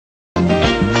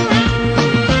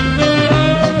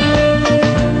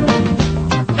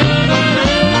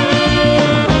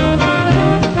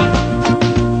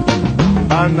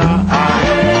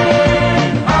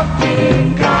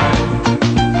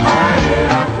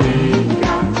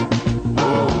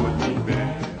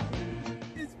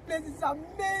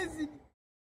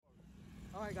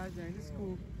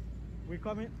We're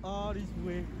coming all this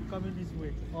way, we're coming this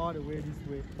way, all the way this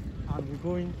way, and we're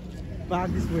going back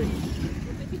this way.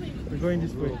 We're going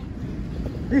this way.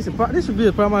 This should be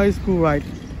a primary school, right?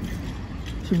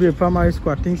 Should be a primary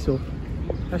school, I think so.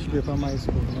 That should be a primary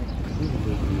school.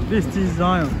 No. This is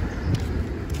Zion.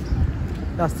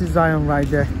 That's the Zion right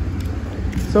there.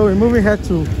 So we're moving here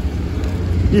to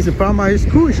this is a primary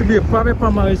school. It should be a private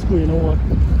primary school, you know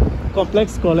what?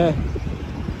 Complex Scolaire.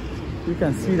 You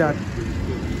can see that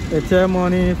the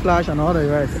ceremony, flash, and all the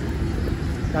rest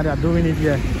that they are doing it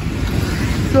here.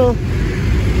 So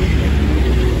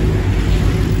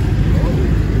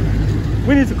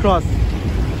we need to cross.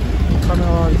 Coming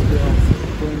all this way,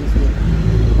 going this way.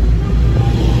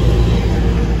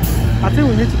 I think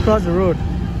we need to cross the road.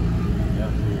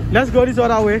 Let's go this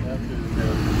other way.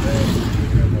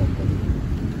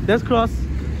 Let's cross.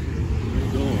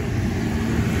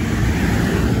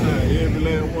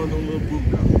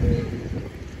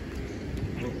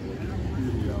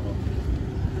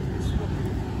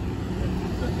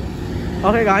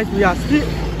 Okay guys, we are still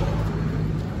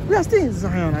in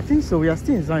Zion. I think so. We are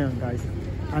still in Zion, guys.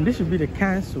 And this should be the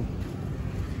council.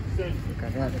 Look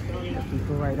at that. The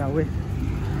people right that way.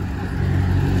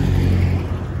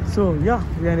 So yeah,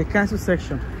 we are in the council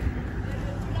section.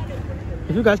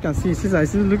 If you guys can see,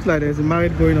 since it looks like there's a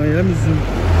marriage going on here. Let me zoom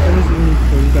in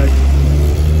for you guys.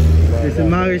 There's a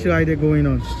marriage right there going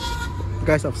on. You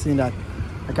guys have seen that.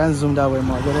 I can't zoom that way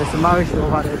more, but there's a marriage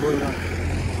over there going on.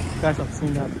 You guys have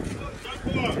seen that.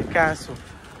 It's a council.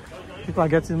 People are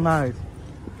getting married.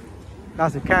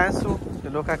 That's the council,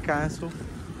 the local council.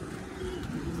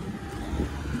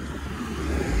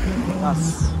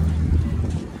 That's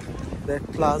the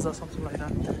plaza, something like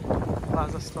that.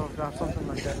 Plaza stuff, that, something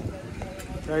like that.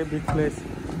 Very big place.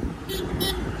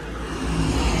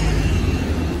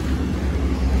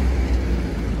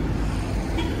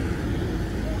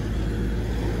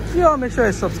 So make sure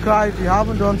you subscribe if you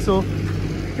haven't done so.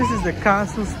 This is the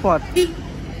council spot.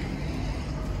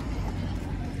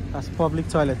 That's public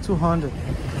toilet 200.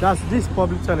 That's this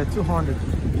public toilet 200.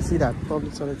 You see that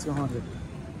public toilet 200.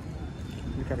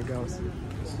 Look at the girls.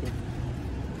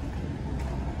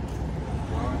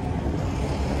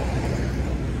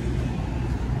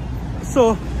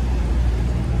 So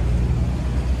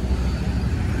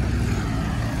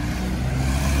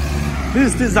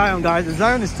this is the Zion, guys. The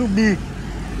Zion is too big.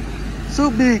 So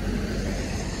big.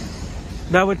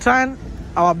 But we're trying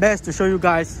our best to show you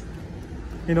guys,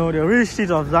 you know, the real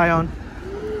street of Zion.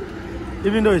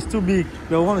 Even though it's too big,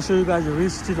 we want to show you guys the real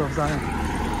street of Zion.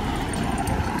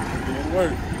 It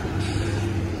work.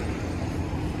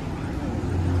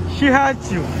 She had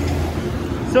you.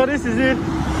 So this is it.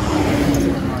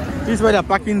 This is where they're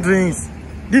packing drinks.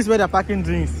 This is where they're packing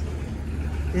drinks.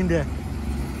 In there.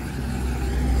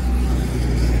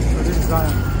 So this is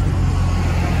Zion.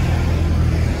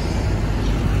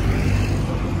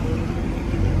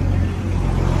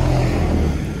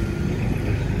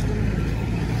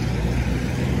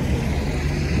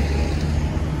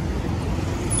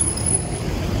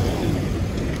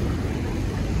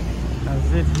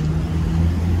 It.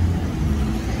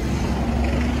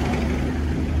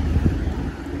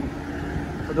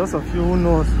 For those of you who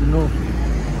knows, you know,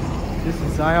 this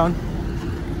is Zion.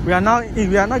 We are not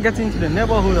getting to the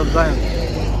neighborhood of Zion,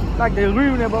 like the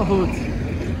real neighborhood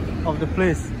of the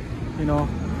place. You know,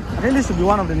 I think this should be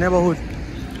one of the neighborhoods.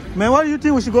 Man, what do you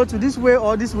think we should go to, this way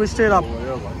or this way straight up?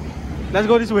 Let's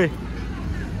go this way.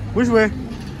 Which way?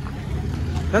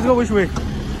 Let's go which way?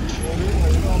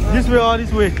 This way or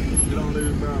this way?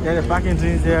 Yeah, the packing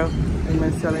drinks there.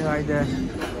 Women selling right there.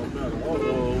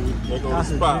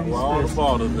 That's a spot where all the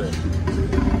bottles at.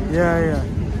 Yeah.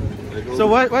 So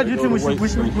where do you think we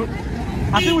should go?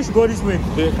 I think we should go this way.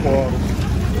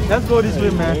 Let's go this way,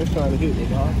 man.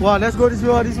 Well, let's go this way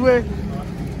or this way.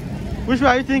 Which way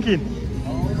are you thinking?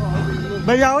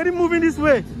 But you're already moving this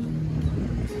way.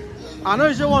 I know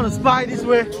you just want to spy this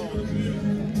way.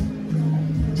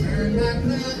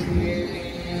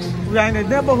 We are in the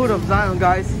neighborhood of Zion,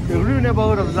 guys. The real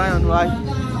neighborhood of Zion, right?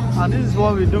 And this is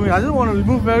what we're doing. I just want to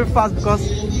move very fast because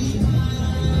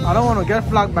I don't want to get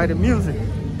flagged by the music.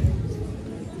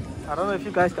 I don't know if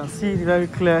you guys can see it very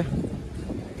clear.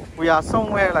 We are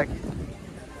somewhere like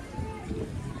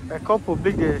a couple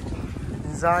big in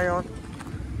Zion.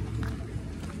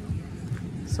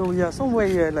 So we are somewhere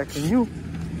here like a new.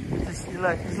 It's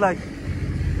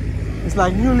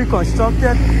like newly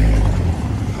constructed.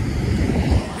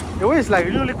 The way it's like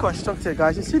newly constructed,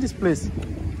 guys. You see this place?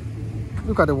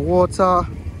 Look at the water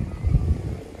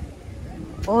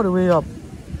all the way up.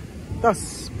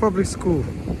 That's public school.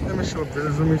 Let me show up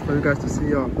the zoom in for you guys to see.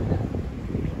 You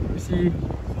see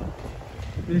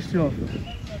Ministry of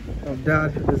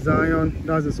that, the Zion.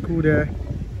 That's the school there.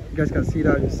 You guys can see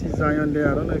that. You see Zion there.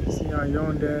 I don't know if you see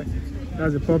Ayong there.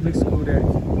 That's the public school there.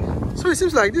 So it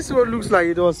seems like this road looks like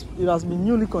it has been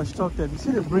newly constructed. You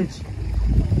see the bridge.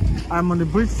 I'm on the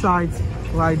bridge side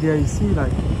right there. You see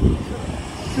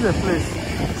see the place.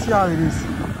 See how it is.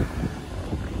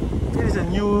 It is a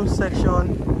new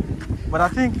section, but I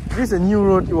think this is a new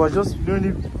road. It was just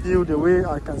newly built. The way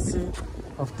I can see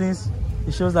of things,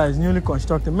 it shows that it's newly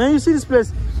constructed. Man, you see this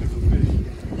place?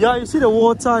 Yeah, you see the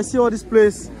water. I see all this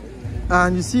place,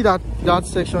 and you see that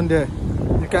section there.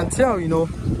 You can tell, you know,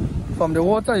 from the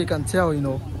water. You can tell, you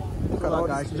know. Look at that,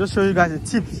 guys. Just show you guys the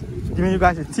tips, giving you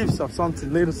guys the tips of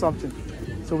something, little something.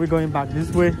 So we're going back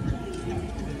this way.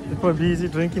 People will be easy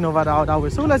drinking over that way.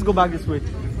 So let's go back this way.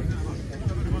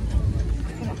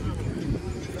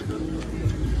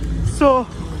 So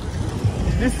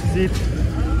this is it.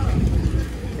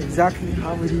 Exactly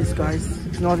how it is, guys.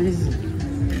 It's not easy.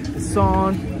 The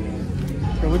sun.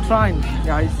 So we're trying,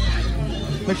 guys.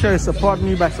 Make sure you support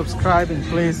me by subscribing,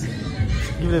 please.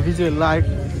 Give the video a like,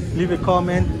 leave a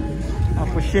comment. I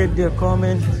appreciate the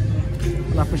comment,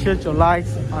 and I appreciate your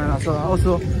likes, and as well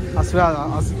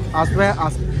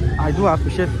as I do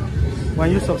appreciate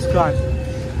when you subscribe.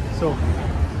 So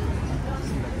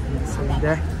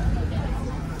there.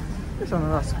 There's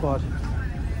another spot.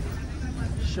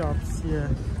 Shops here.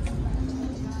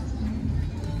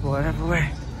 People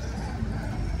everywhere.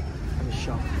 And the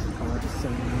shop.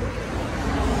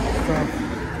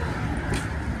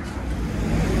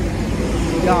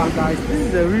 Yeah, guys, this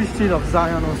is the real street of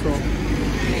Zion also.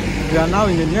 We are now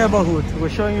in the neighborhood. We're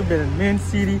showing you the main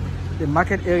city, the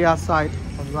market area side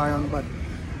of Zion, but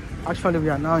actually we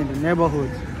are now in the neighborhood.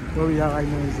 Where we are right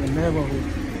now is the neighborhood.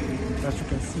 As you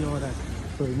can see all that.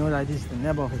 So you know that this is the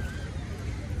neighborhood.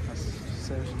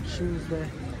 There's some shoes there.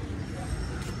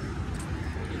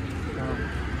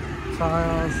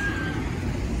 Tires.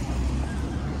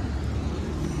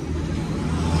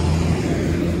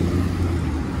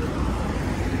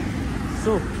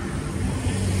 So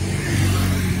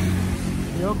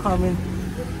you're coming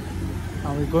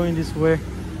and we're going this way.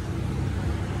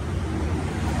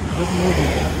 Just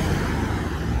moving.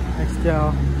 Next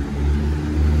year.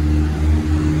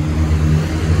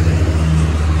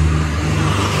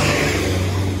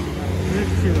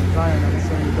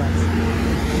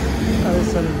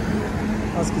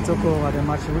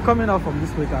 We're coming out from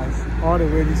this way, guys, all the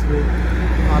way this way,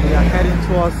 and we are heading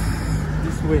towards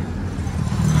this way.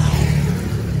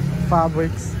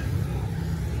 Fabrics.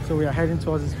 So we are heading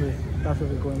towards this way. That's where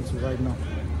we're going to right now.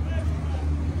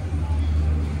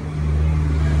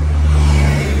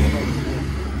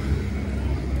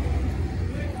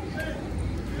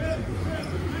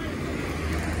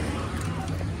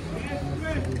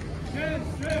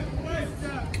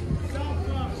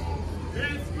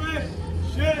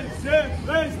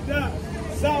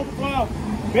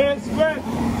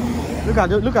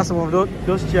 Look at some of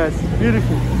those chairs.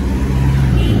 Beautiful.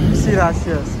 You see that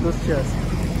chairs, those chairs.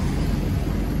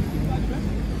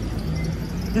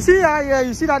 You see yeah,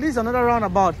 you see that this is another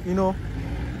roundabout, you know.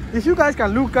 If you guys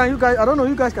can look, I don't know,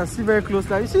 you guys can see very close.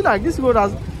 Like you see, like this road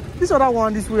has, this other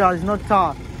one this way is not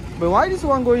tar. But why this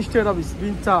one going straight up is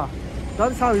being tar?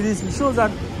 That's how it is. It shows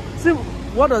that, see,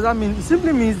 what does that mean? It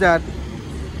simply means that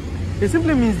this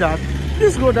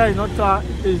road that is not tar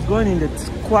is going in the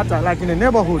quarter, like in the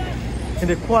neighborhood. In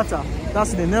the quarter,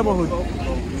 that's in the neighborhood.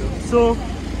 So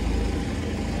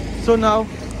now,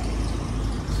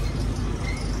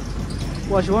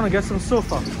 well, you want to get some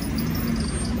sofa.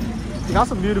 You got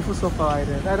some beautiful sofa right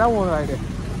there. That one right there.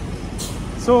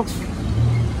 So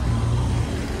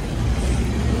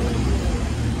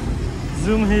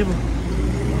zoom him.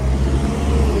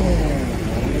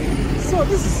 So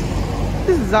this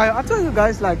is Zion. I tell you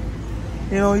guys, like,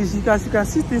 you know, you can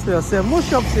see things for yourself. Most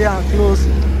shops here are closed.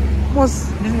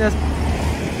 Most business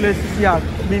places here are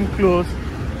being closed.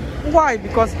 Why?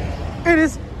 Because it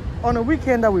is on a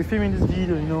weekend that we're filming this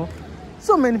video, you know.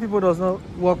 So many people does not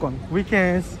work on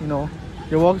weekends, you know.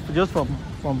 They work just from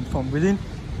within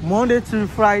Monday to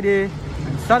Friday,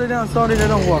 and Saturday and Sunday they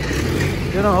don't work.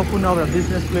 They don't open up their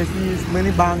business places.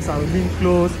 Many banks are being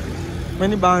closed.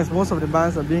 Most of the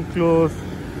banks are being closed,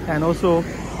 and also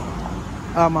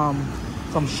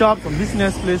some shops, some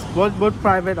business places, both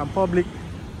private and public.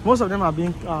 Most of them are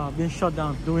being shut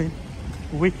down during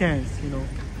weekends, you know.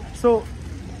 So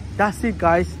that's it,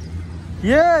 guys.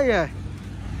 Yeah.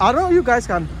 I don't know if you guys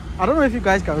can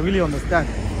really understand.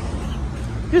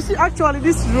 You see, actually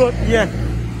this road, yeah,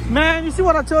 man, you see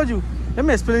what I told you? Let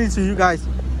me explain it to you guys.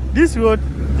 This road,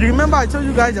 you remember I told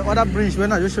you guys the other bridge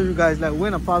when I just showed you guys, like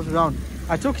when I passed around,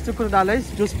 I told Kitoko that let's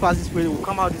just pass this way, we'll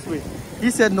come out this way.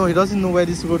 He said no, he doesn't know where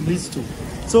this road leads to.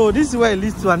 So this is where it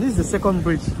leads to, and this is the second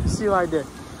bridge. You see right there.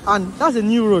 And that's a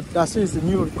new road. That's why it's a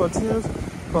new road. It continues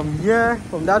from here,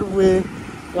 from that way,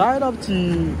 right up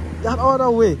to that other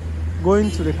way,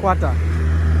 going to the quarter.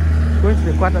 Going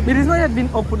to the quarter. It is not yet been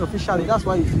opened officially. That's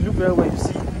why if you look very well,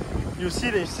 you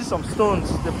see some stones.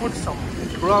 They put some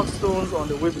rock stones on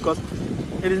the way because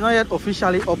it is not yet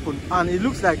officially open. And it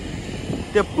looks like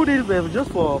they put it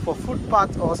just for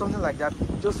footpath or something like that.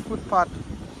 Just footpath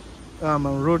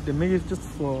road. They make it just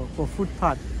for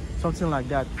footpath, something like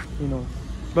that, you know.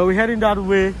 But we're heading that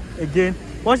way again.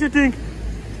 What do you think?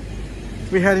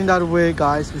 We're heading that way,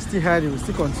 guys. We're still heading. We're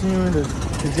still continuing the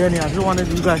journey. I just wanted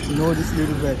you guys to know this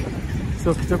little bit.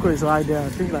 So Kitoko is right there. I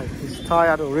think like he's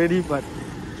tired already, but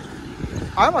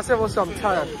I myself also am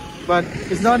tired. But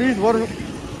it's not easy.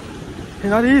 It's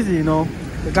not easy, you know.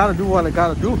 They gotta do what they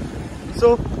gotta do.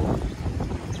 So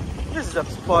this is a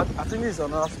spot. I think this is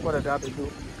another spot that they have to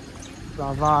do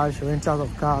lavage, rentals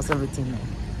of cars, everything.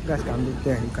 You guys can look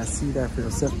there. You can see that for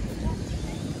yourself.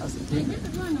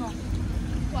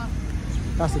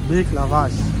 That's a big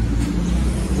lavage.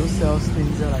 Those sells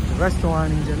things there like a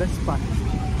restaurant in there. Let's park.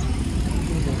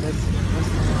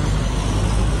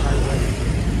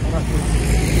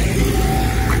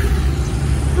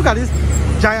 Look at this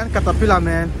giant caterpillar,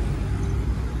 man.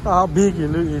 Look how big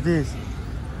it is.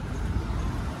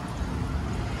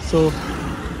 So,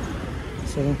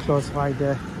 selling clothes right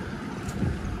there.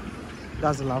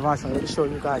 That's the lavage. I'm going to show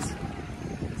you guys.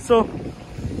 So,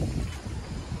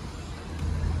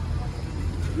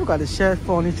 look at the shared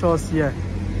furnitures here.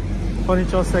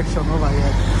 Furniture section over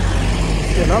here.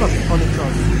 See a lot of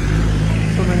furnitures.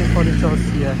 So many furnitures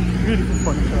here. Beautiful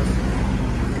furnitures.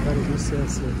 That is what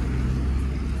sells here.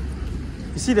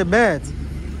 You see the bed?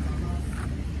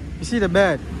 You see the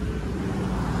bed?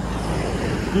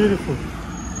 Beautiful.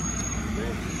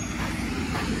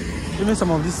 Even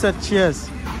some of these set chairs.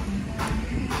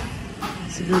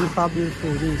 See how beautiful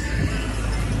it is.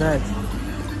 Bed.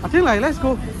 I think like let's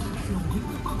go.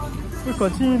 We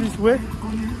continue this way.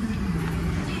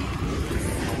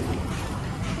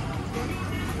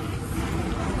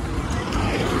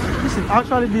 This should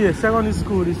actually be a secondary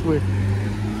school this way.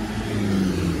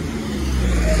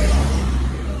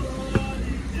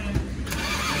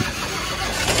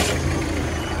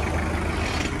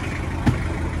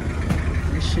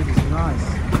 This shit is nice.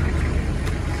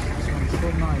 This one's so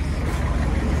nice.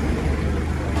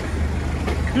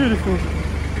 Beautiful.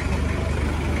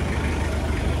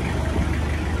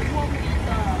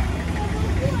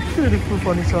 Beautiful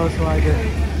furniture also right there.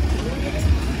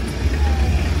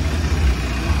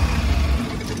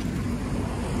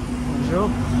 Bonjour.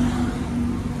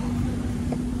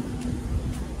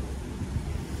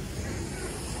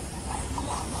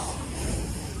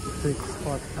 Big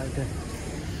spot right there.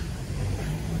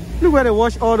 Look where they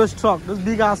wash all those trucks, those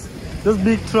big trucks.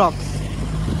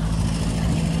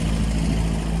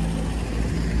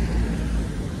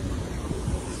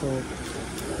 So,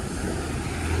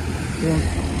 yeah.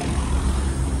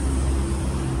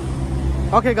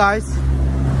 Okay guys,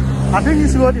 I think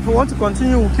this road, if we want to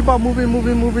continue, we'll keep on moving.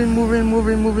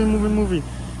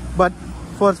 But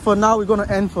for now, we're gonna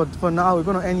end we're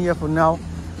gonna end here for now.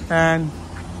 And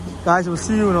guys, we'll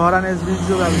see you in our next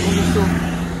video.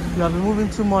 We have been moving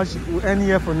too much. We'll end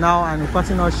here for now and we're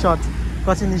cutting it short.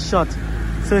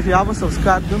 So if you haven't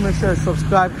subscribed, do make sure to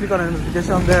subscribe, click on the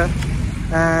notification bell,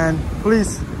 and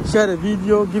please share the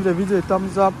video, give the video a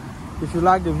thumbs up if you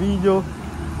like the video.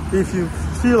 If you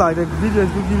feel like the video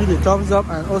is good, give it a thumbs up,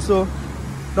 and also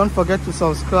don't forget to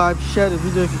subscribe, share the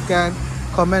video if you can,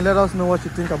 comment, let us know what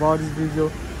you think about this video.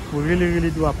 We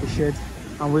really do appreciate,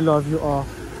 and we love you all.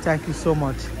 Thank you so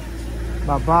much.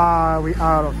 Bye bye. We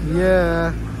out of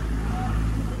here.